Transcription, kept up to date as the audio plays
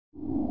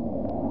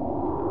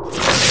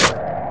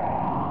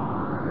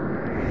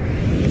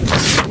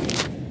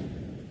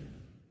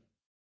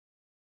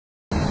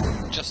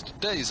Just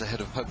days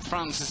ahead of Pope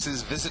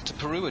Francis's visit to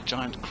Peru, a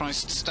giant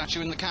Christ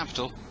statue in the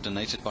capital,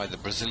 donated by the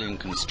Brazilian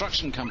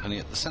construction company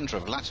at the center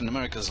of Latin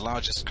America's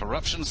largest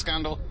corruption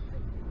scandal,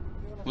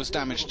 was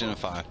damaged in a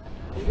fire.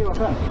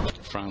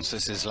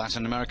 Francis is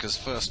Latin America's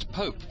first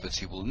pope, but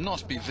he will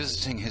not be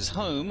visiting his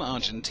home,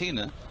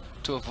 Argentina,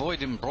 to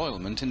avoid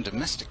embroilment in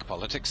domestic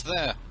politics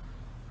there.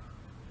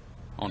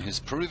 On his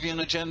Peruvian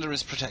agenda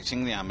is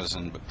protecting the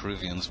Amazon, but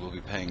Peruvians will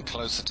be paying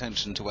close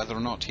attention to whether or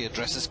not he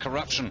addresses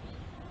corruption,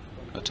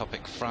 a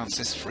topic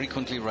Francis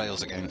frequently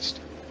rails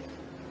against.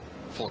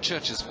 4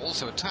 churches were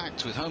also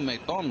attacked with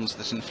homemade bombs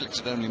that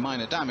inflicted only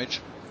minor damage,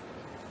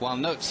 while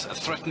notes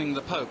threatening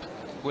the Pope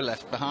were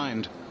left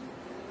behind.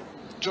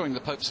 During the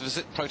Pope's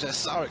visit,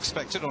 protests are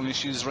expected on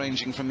issues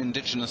ranging from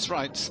indigenous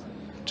rights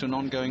to an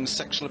ongoing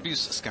sexual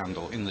abuse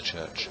scandal in the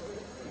church.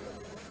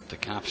 The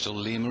capital,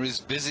 Lima, is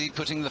busy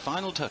putting the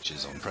final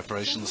touches on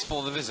preparations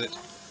for the visit,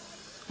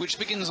 which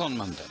begins on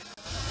Monday.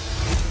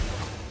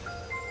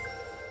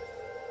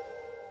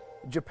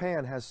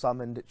 Japan has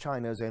summoned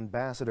China's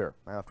ambassador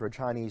after a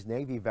Chinese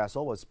Navy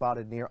vessel was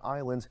spotted near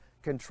islands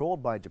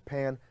controlled by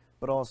Japan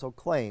but also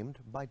claimed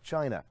by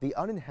China. The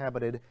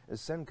uninhabited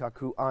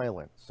Senkaku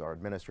Islands are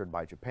administered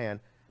by Japan,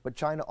 but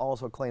China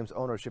also claims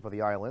ownership of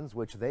the islands,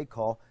 which they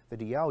call the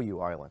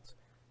Diaoyu Islands.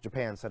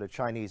 Japan said a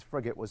Chinese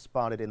frigate was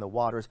spotted in the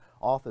waters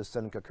off the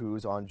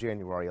Senkakus on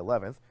January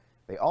 11th.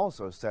 They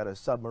also said a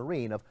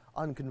submarine of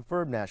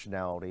unconfirmed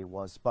nationality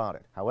was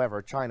spotted.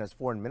 However, China's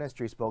foreign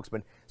ministry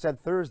spokesman said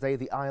Thursday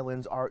the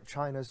islands are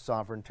China's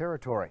sovereign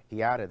territory.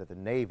 He added that the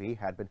Navy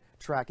had been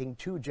tracking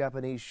 2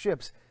 Japanese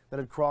ships that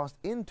had crossed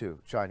into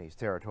Chinese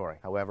territory.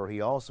 However, he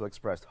also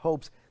expressed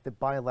hopes that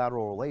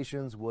bilateral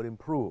relations would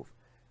improve.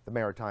 The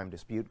maritime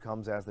dispute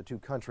comes as the 2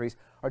 countries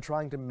are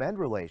trying to mend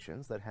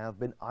relations that have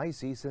been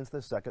icy since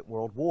the Second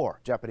World War.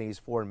 Japanese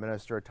Foreign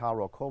Minister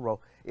Taro Kono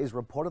is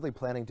reportedly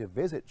planning to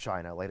visit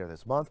China later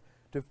this month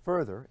to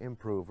further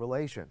improve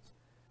relations.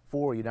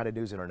 For United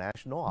News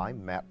International,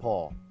 I'm Matt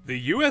Paul. The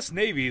U.S.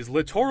 Navy's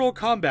littoral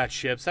combat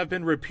ships have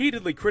been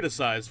repeatedly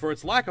criticized for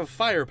its lack of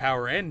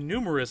firepower and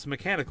numerous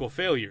mechanical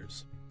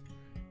failures.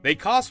 They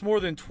cost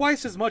more than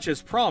twice as much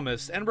as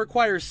promised and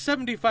require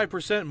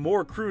 75%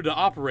 more crew to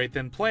operate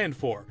than planned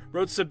for,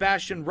 wrote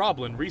Sebastian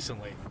Roblin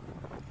recently.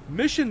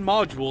 Mission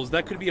modules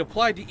that could be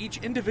applied to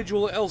each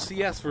individual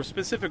LCS for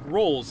specific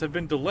roles have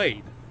been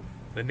delayed.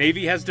 The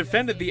Navy has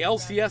defended the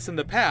LCS in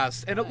the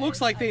past, and it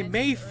looks like they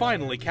may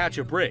finally catch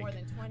a break.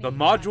 The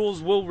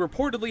modules will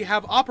reportedly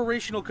have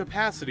operational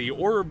capacity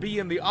or be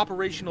in the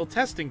operational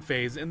testing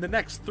phase in the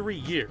next 3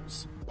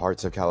 years.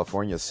 Parts of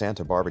California's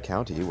Santa Barbara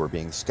County were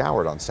being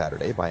scoured on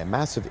Saturday by a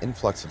massive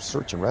influx of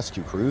search and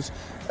rescue crews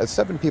as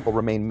 7 people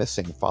remain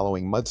missing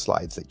following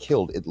mudslides that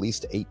killed at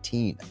least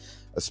 18.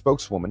 A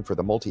spokeswoman for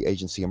the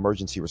multi-agency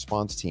emergency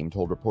response team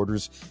told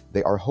reporters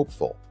they are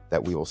hopeful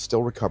that we will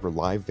still recover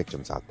live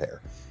victims out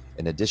there.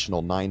 An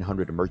additional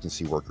 900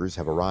 emergency workers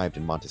have arrived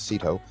in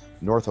Montecito,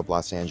 north of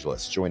Los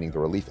Angeles, joining the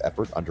relief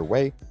effort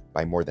underway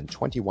by more than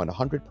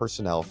 2,100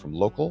 personnel from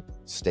local,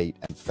 state,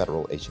 and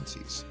federal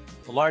agencies.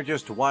 The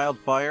largest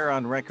wildfire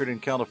on record in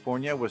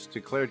California was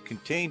declared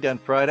contained on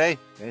Friday,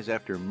 days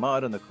after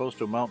mud on the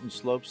coastal mountain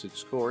slopes had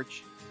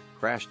scorched,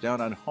 crashed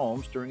down on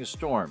homes during a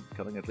storm,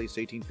 killing at least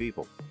 18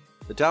 people.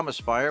 The Thomas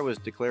Fire was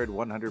declared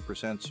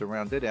 100%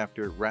 surrounded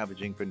after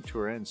ravaging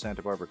Ventura and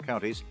Santa Barbara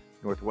counties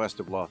northwest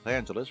of Los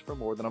Angeles for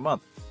more than a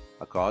month.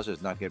 A cause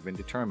has not yet been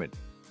determined.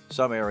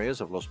 Some areas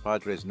of Los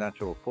Padres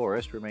Natural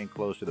Forest remain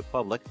closed to the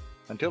public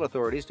until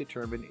authorities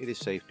determine it is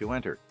safe to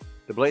enter.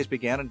 The blaze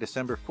began on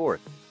December 4th,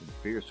 when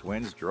fierce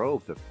winds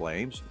drove the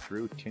flames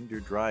through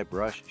tinder-dry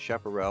brush,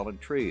 chaparral, and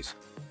trees.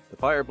 The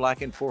fire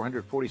blackened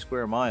 440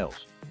 square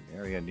miles, an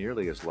area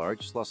nearly as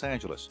large as Los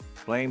Angeles.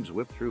 Flames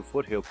whipped through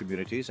foothill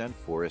communities and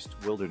forest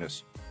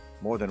wilderness.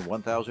 More than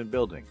 1,000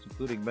 buildings,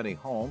 including many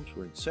homes,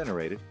 were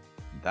incinerated,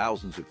 and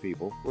thousands of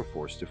people were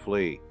forced to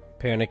flee.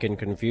 Panic and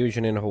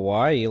confusion in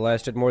Hawaii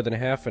lasted more than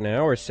half an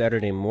hour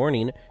Saturday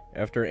morning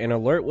after an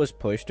alert was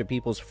pushed to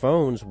people's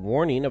phones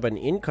warning of an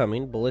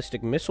incoming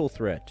ballistic missile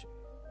threat.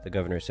 The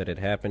governor said it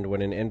happened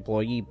when an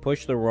employee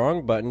pushed the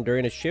wrong button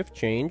during a shift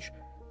change,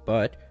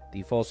 but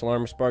the false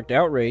alarm sparked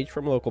outrage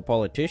from local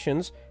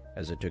politicians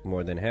as it took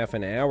more than half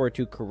an hour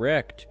to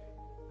correct.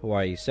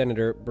 Hawaii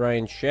Senator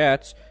Brian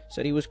Schatz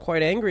said he was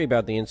quite angry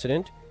about the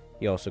incident.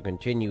 He also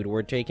continued,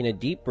 "We're taking a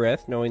deep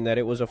breath knowing that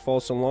it was a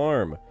false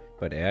alarm,"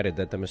 but added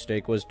that the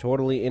mistake was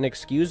totally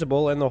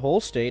inexcusable and the whole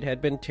state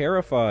had been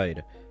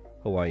terrified.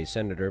 Hawaii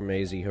Senator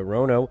Mazie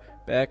Hirono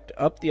backed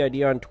up the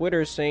idea on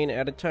Twitter, saying,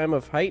 "At a time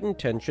of heightened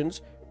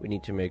tensions, we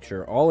need to make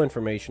sure all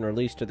information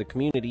released to the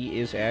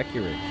community is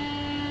accurate."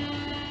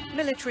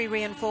 Military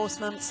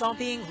reinforcements are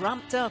being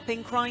ramped up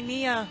in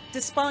Crimea,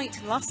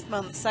 despite last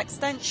month's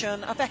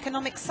extension of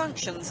economic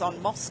sanctions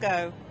on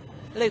Moscow.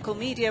 Local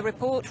media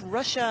report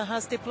Russia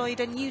has deployed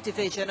a new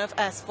division of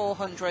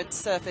S-400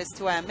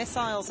 surface-to-air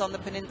missiles on the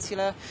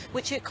peninsula,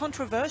 which it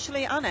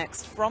controversially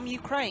annexed from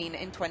Ukraine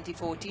in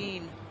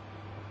 2014.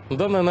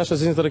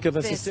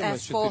 This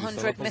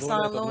S-400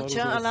 missile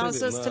launcher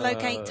allows us to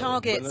locate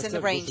targets in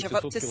the range of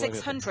up to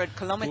 600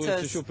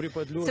 kilometers.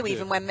 So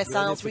even when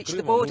missiles reach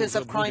the borders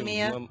of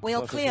Crimea,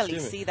 we'll clearly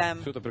see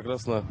them.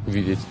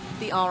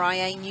 The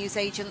RIA news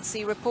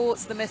agency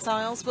reports the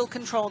missiles will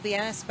control the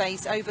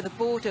airspace over the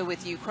border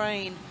with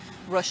Ukraine.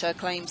 Russia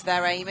claims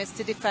their aim is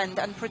to defend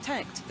and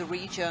protect the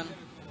region.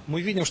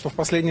 We've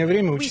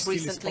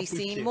recently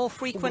seen more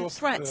frequent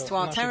threats to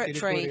our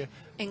territory,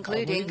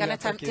 including an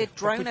attempted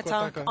drone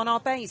attack on our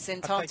base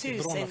in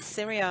Tartus in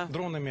Syria.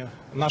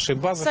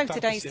 So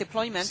today's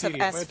deployment of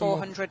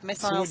S-400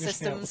 missile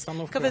systems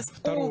covers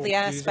all the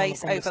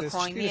airspace over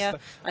Crimea,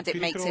 and it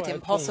makes it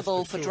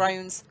impossible for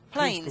drones,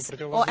 planes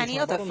or any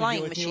other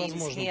flying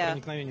machines here.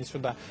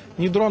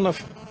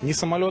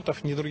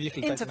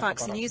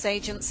 Interfax news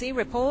agency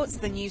reports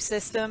the new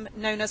system,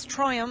 known as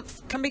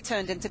Triumph, can be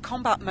turned into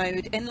combat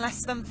mode in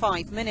less than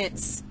 5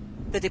 minutes.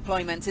 The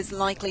deployment is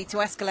likely to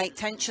escalate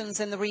tensions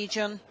in the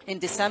region. In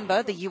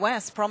December, the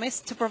US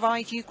promised to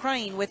provide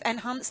Ukraine with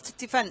enhanced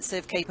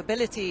defensive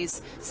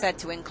capabilities, said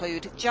to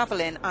include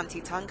Javelin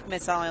anti-tank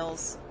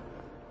missiles.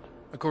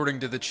 According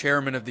to the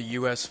chairman of the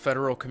U.S.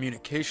 Federal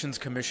Communications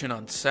Commission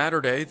on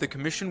Saturday, the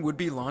commission would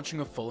be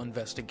launching a full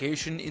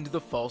investigation into the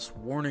false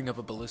warning of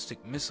a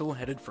ballistic missile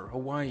headed for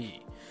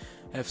Hawaii.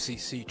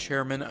 FCC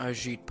Chairman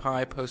Ajit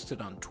Pai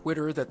posted on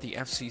Twitter that the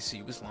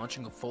FCC was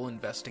launching a full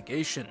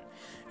investigation,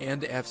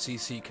 and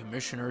FCC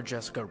Commissioner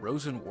Jessica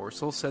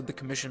Rosenworcel said the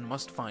commission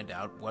must find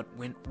out what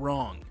went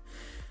wrong.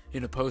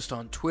 In a post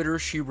on Twitter,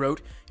 she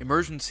wrote,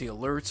 "Emergency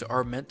alerts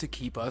are meant to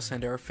keep us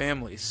and our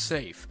families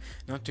safe,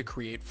 not to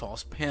create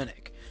false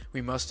panic.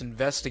 We must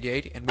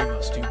investigate and we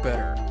must do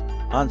better."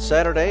 On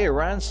Saturday,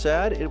 Iran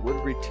said it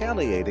would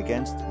retaliate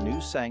against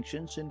new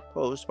sanctions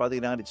imposed by the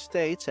United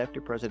States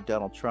after President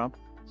Donald Trump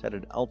set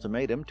an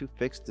ultimatum to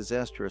fix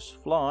disastrous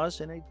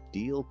flaws in a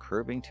deal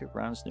curbing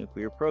Tehran's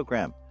nuclear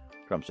program.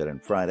 Trump said on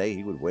Friday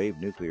he would waive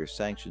nuclear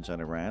sanctions on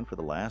Iran for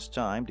the last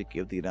time to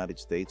give the United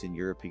States and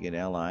European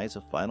allies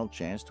a final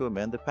chance to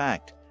amend the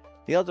pact.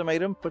 The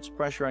ultimatum puts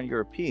pressure on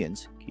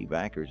Europeans, key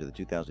backers of the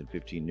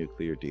 2015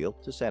 nuclear deal,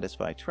 to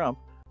satisfy Trump,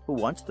 who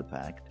wants the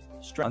pact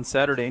struck. On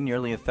Saturday,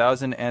 nearly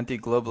 1,000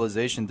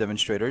 anti-globalization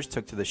demonstrators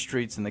took to the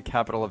streets in the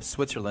capital of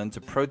Switzerland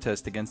to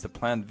protest against a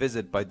planned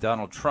visit by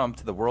Donald Trump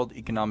to the World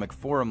Economic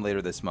Forum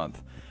later this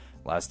month.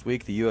 Last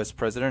week, the U.S.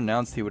 president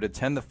announced he would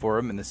attend the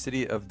forum in the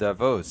city of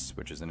Davos,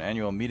 which is an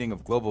annual meeting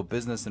of global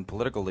business and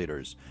political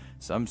leaders.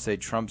 Some say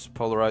Trump's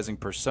polarizing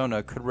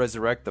persona could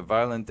resurrect the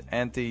violent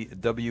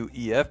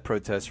anti-WEF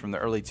protests from the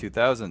early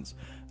 2000s.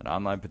 An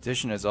online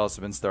petition has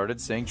also been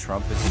started saying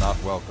Trump is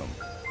not welcome.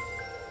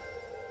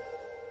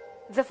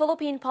 The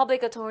Philippine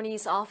Public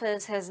Attorney's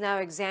Office has now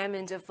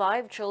examined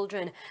 5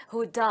 children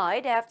who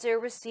died after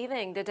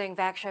receiving the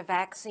Dengvaxia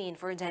vaccine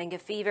for dengue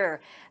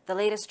fever. The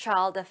latest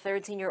child, a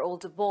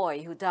 13-year-old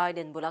boy who died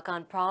in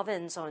Bulacan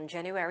province on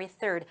January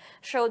 3rd,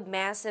 showed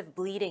massive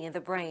bleeding in the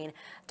brain.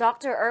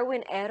 Dr.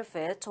 Erwin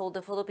Erfe told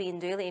the Philippine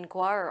Daily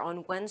Inquirer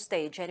on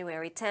Wednesday,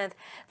 January 10th,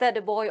 that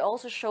the boy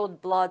also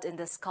showed blood in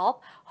the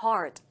scalp,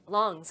 heart,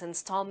 lungs, and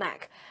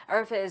stomach.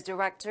 Erfe is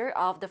director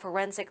of the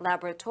Forensic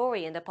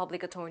Laboratory in the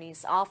Public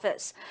Attorney's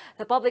Office.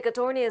 The Public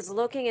Attorney is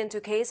looking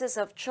into cases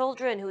of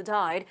children who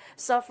died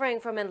suffering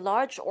from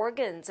enlarged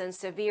organs and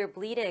severe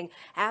bleeding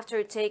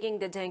after taking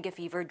the dengue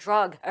fever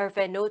drug.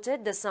 Erfe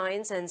noted the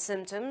signs and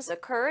symptoms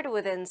occurred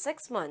within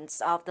 6 months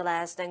of the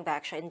last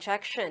Dengvaxia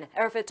injection.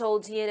 Erfe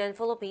told CNN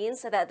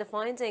Philippines that the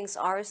findings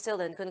are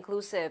still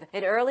inconclusive.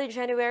 In early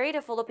January,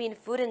 the Philippine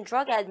Food and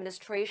Drug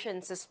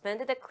Administration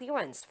suspended the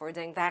clearance for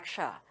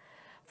Dengvaxia.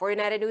 For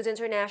United News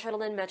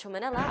International in Metro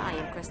Manila, I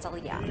am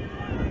Crystalia.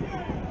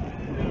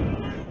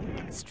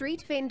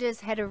 Street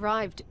vendors had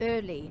arrived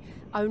early,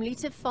 only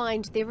to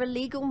find their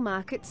illegal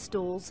market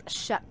stalls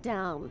shut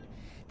down.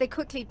 They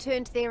quickly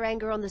turned their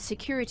anger on the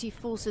security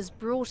forces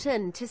brought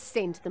in to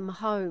send them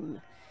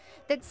home.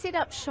 They'd set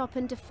up shop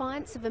in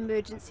defiance of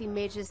emergency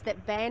measures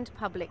that banned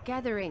public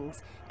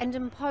gatherings and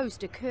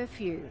imposed a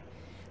curfew.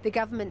 The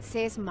government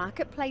says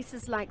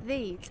marketplaces like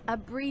these are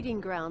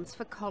breeding grounds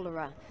for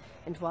cholera,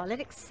 and while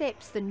it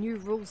accepts the new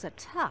rules are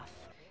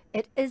tough,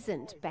 it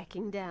isn't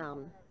backing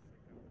down.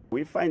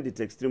 We find it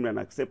extremely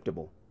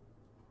unacceptable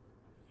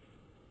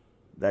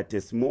that a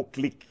small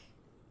clique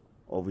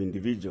of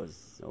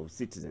individuals, of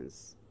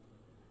citizens,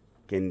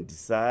 can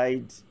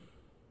decide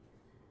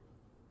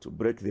to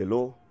break the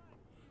law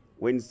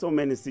when so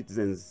many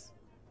citizens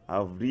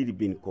have really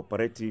been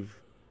cooperative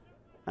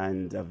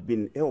and have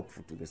been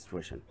helpful to the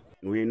situation.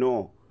 We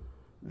know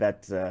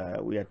that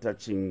we are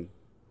touching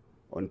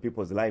on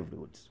people's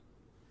livelihoods,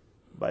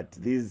 but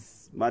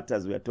these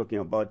matters we are talking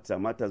about are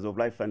matters of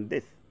life and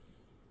death,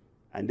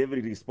 and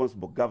every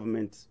responsible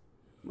government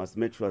must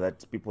make sure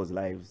that people's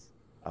lives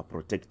are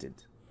protected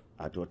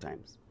at all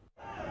times.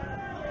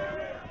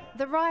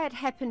 The riot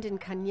happened in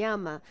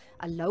Kanyama,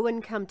 a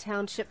low-income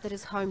township that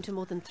is home to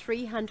more than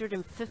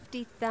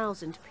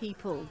 350,000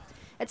 people.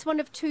 It's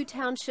one of 2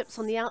 townships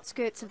on the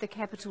outskirts of the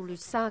capital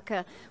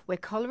Lusaka where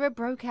cholera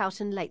broke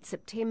out in late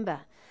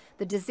September.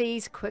 The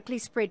disease quickly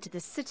spread to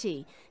the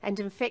city and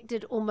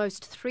infected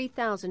almost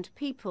 3,000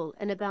 people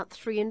in about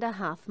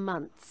 3.5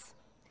 months.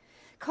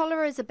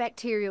 Cholera is a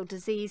bacterial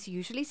disease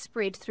usually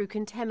spread through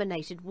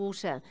contaminated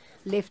water.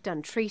 Left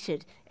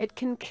untreated, it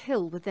can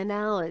kill within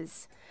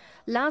hours.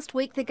 Last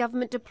week, the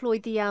government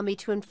deployed the army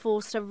to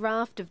enforce a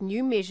raft of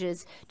new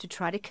measures to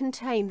try to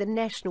contain the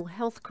national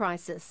health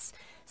crisis.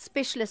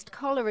 Specialist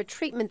cholera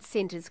treatment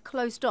centres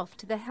closed off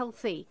to the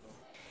healthy.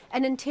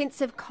 An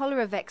intensive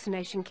cholera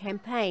vaccination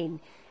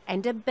campaign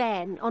and a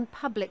ban on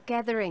public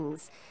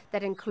gatherings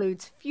that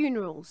includes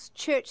funerals,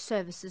 church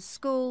services,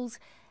 schools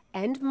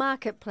and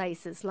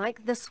marketplaces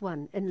like this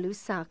one in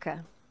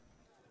Lusaka.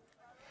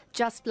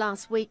 Just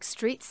last week,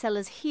 street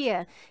sellers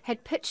here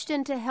had pitched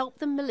in to help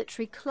the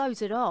military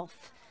close it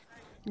off.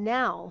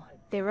 Now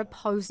they're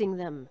opposing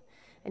them.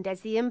 And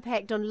as the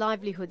impact on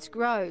livelihoods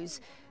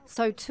grows,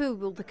 so too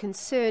will the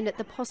concern at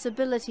the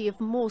possibility of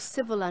more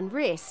civil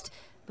unrest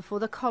before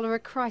the cholera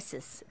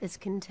crisis is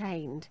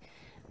contained.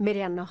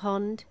 Miriam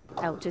Nahond,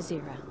 Al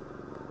Jazeera.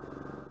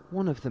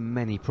 One of the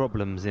many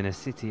problems in a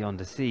city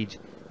under siege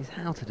is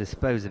how to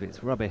dispose of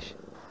its rubbish.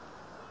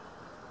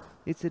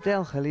 It's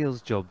Adel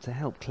Khalil's job to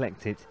help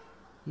collect it,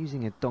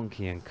 using a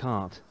donkey and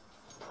cart.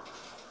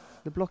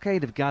 The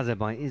blockade of Gaza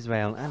by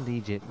Israel and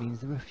Egypt means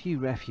there are few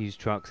refuse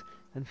trucks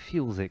and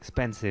fuel's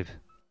expensive.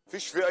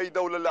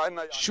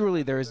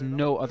 Surely there is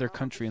no other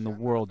country in the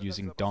world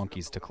using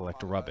donkeys to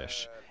collect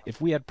rubbish.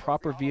 If we had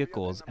proper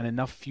vehicles and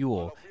enough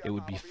fuel, it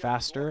would be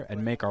faster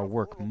and make our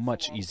work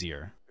much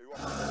easier.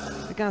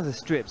 The Gaza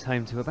Strip's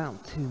home to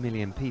about 2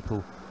 million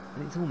people,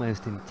 and it's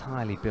almost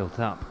entirely built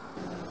up.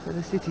 So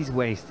the city's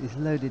waste is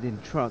loaded in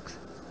trucks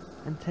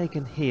and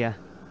taken here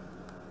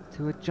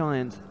to a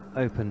giant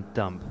open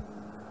dump.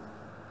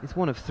 It's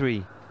one of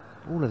 3,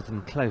 all of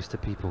them close to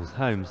people's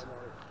homes.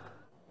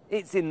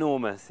 It's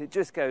enormous. It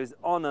just goes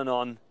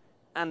on,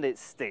 and it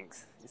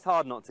stinks. It's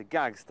hard not to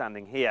gag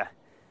standing here.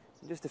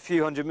 And just a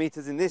few hundred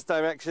meters in this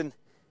direction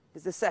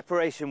is the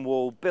separation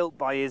wall built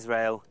by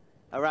Israel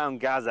around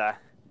Gaza.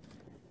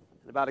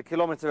 And about a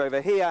kilometre over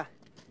here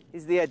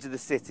is the edge of the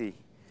city.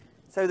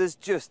 So there's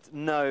just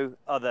no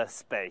other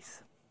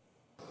space.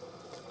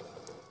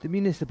 The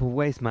municipal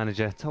waste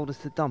manager told us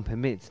the dump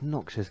emits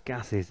noxious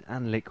gases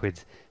and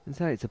liquids, and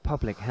so it's a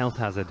public health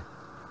hazard.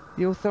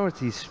 The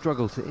authorities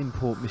struggle to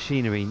import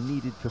machinery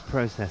needed for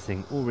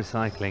processing or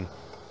recycling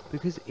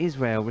because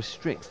Israel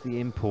restricts the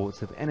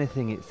imports of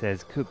anything it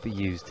says could be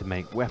used to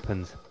make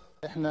weapons.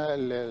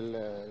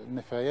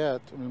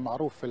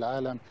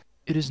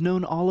 It is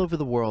known all over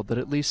the world that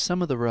at least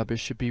some of the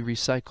rubbish should be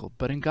recycled,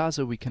 but in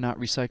Gaza we cannot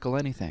recycle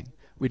anything.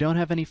 We don't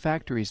have any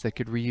factories that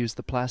could reuse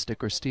the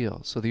plastic or steel,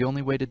 so the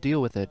only way to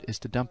deal with it is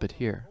to dump it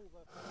here.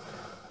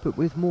 But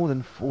with more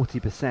than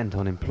 40%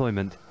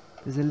 unemployment,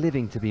 there's a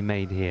living to be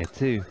made here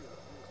too.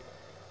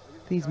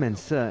 These men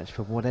search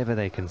for whatever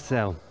they can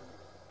sell.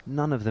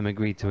 None of them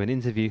agreed to an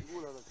interview.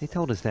 They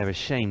told us they're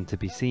ashamed to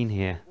be seen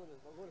here.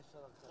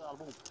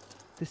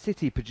 The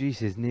city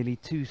produces nearly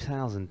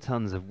 2,000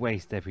 tons of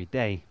waste every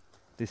day.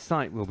 This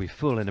site will be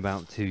full in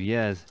about 2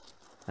 years.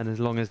 And as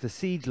long as the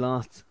siege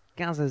lasts,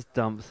 Gaza's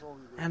dumps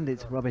and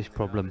its rubbish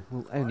problem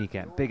will only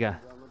get bigger.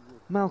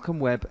 Malcolm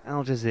Webb,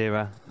 Al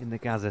Jazeera, in the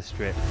Gaza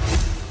Strip.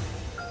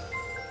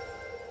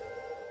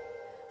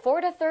 For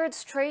the third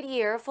straight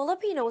year,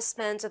 Filipinos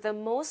spent the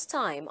most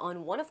time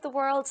on one of the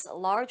world's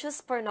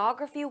largest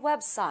pornography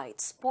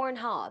websites,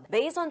 Pornhub.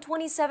 Based on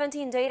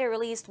 2017 data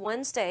released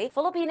Wednesday,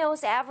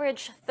 Filipinos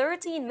averaged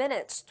 13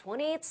 minutes,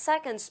 28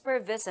 seconds per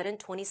visit in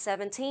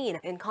 2017.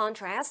 In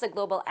contrast, the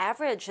global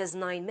average is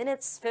 9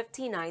 minutes,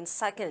 59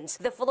 seconds.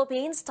 The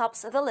Philippines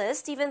tops the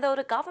list even though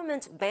the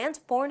government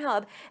banned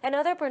Pornhub and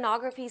other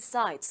pornography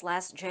sites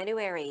last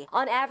January.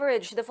 On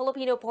average, the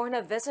Filipino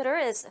Pornhub visitor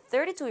is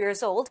 32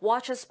 years old,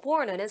 watches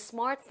porn on his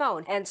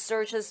smartphone, and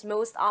searches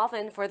most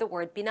often for the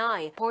word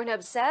Pinay.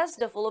 Pornhub says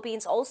the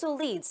Philippines also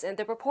leads in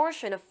the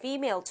proportion of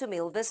female to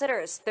male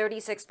visitors.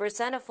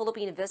 36% of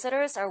Philippine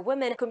visitors are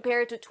women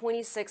compared to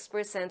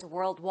 26%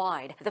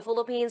 worldwide. The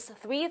Philippines'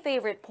 3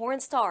 favorite porn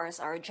stars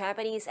are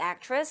Japanese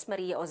actress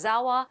Maria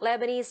Ozawa,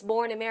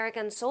 Lebanese-born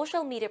American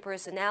social media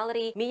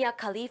personality Mia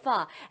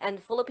Khalifa, and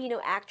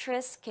Filipino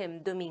actress Kim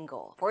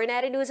Domingo. For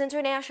United News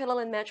International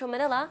in Metro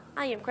Manila,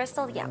 I am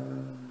Crystal Yap.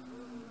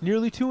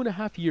 Nearly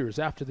 2.5 years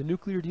after the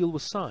nuclear deal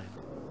was signed,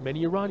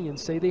 many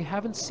Iranians say they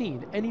haven't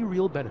seen any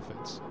real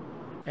benefits,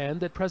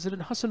 and that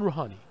President Hassan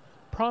Rouhani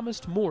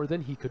promised more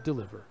than he could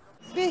deliver.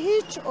 The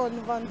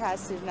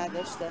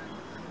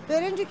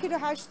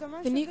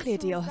nuclear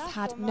deal has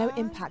had no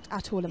impact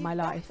at all in my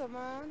life.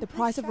 The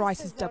price of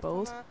rice has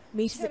doubled,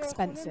 meat is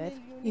expensive,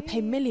 we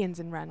pay millions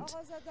in rent.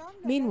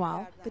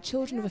 Meanwhile, the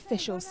children of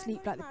officials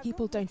sleep like the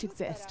people don't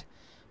exist.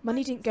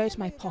 Money didn't go to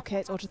my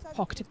pocket or to the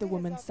pocket of the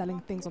woman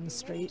selling things on the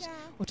street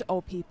or to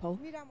old people.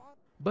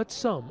 But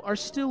some are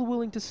still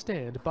willing to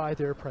stand by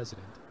their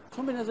president.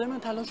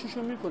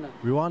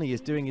 Rouhani is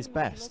doing his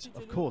best.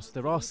 Of course,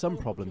 there are some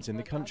problems in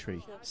the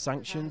country.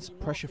 Sanctions,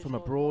 pressure from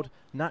abroad,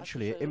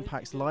 naturally it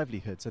impacts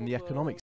livelihoods and the economic